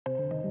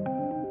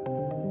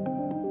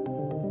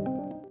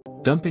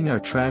dumping our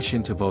trash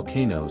into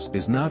volcanoes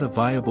is not a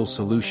viable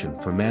solution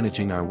for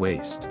managing our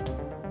waste.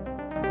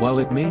 While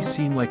it may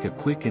seem like a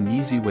quick and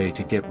easy way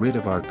to get rid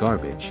of our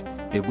garbage,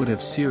 it would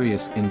have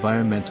serious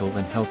environmental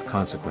and health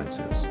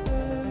consequences.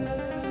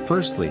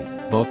 Firstly,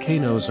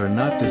 volcanoes are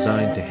not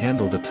designed to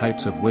handle the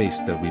types of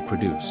waste that we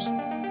produce.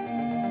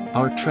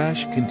 Our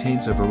trash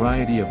contains a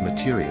variety of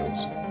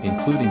materials,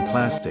 including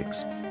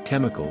plastics,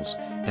 chemicals,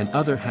 and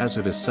other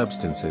hazardous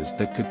substances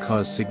that could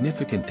cause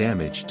significant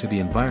damage to the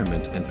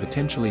environment and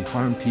potentially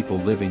harm people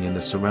living in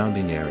the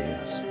surrounding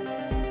areas.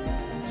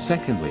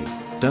 Secondly,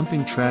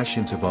 dumping trash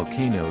into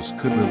volcanoes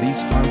could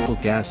release harmful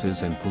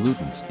gases and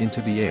pollutants into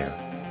the air,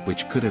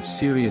 which could have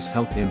serious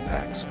health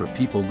impacts for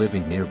people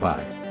living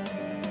nearby.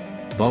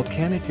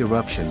 Volcanic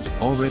eruptions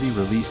already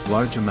release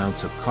large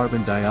amounts of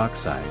carbon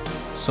dioxide,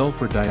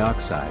 sulfur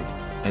dioxide,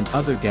 and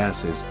other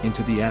gases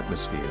into the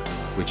atmosphere,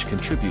 which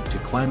contribute to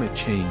climate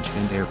change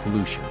and air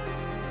pollution.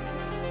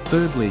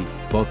 Thirdly,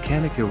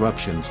 volcanic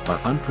eruptions are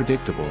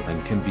unpredictable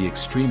and can be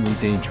extremely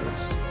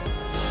dangerous.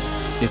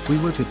 If we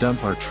were to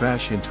dump our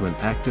trash into an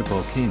active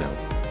volcano,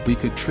 we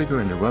could trigger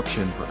an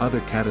eruption or other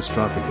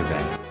catastrophic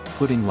event,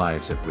 putting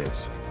lives at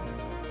risk.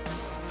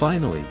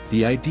 Finally,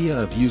 the idea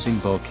of using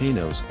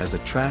volcanoes as a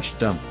trash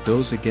dump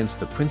goes against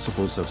the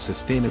principles of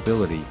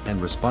sustainability and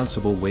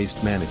responsible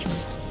waste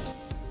management.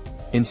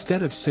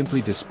 Instead of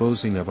simply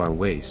disposing of our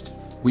waste,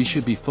 we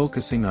should be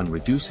focusing on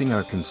reducing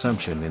our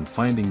consumption and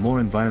finding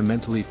more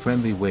environmentally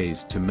friendly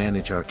ways to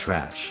manage our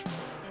trash.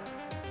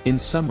 In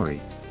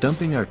summary,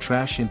 dumping our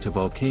trash into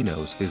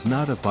volcanoes is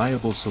not a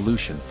viable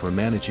solution for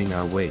managing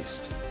our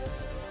waste.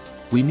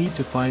 We need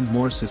to find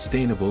more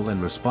sustainable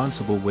and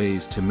responsible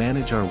ways to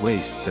manage our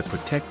waste that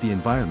protect the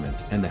environment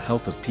and the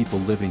health of people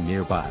living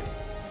nearby.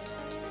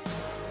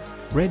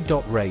 Red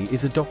Dot Ray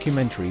is a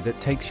documentary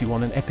that takes you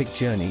on an epic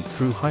journey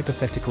through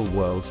hypothetical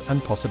worlds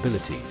and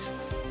possibilities.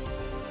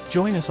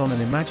 Join us on an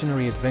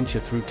imaginary adventure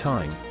through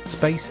time,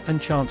 space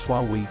and chance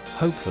while we,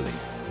 hopefully,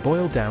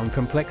 boil down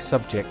complex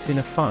subjects in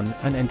a fun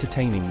and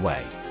entertaining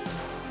way.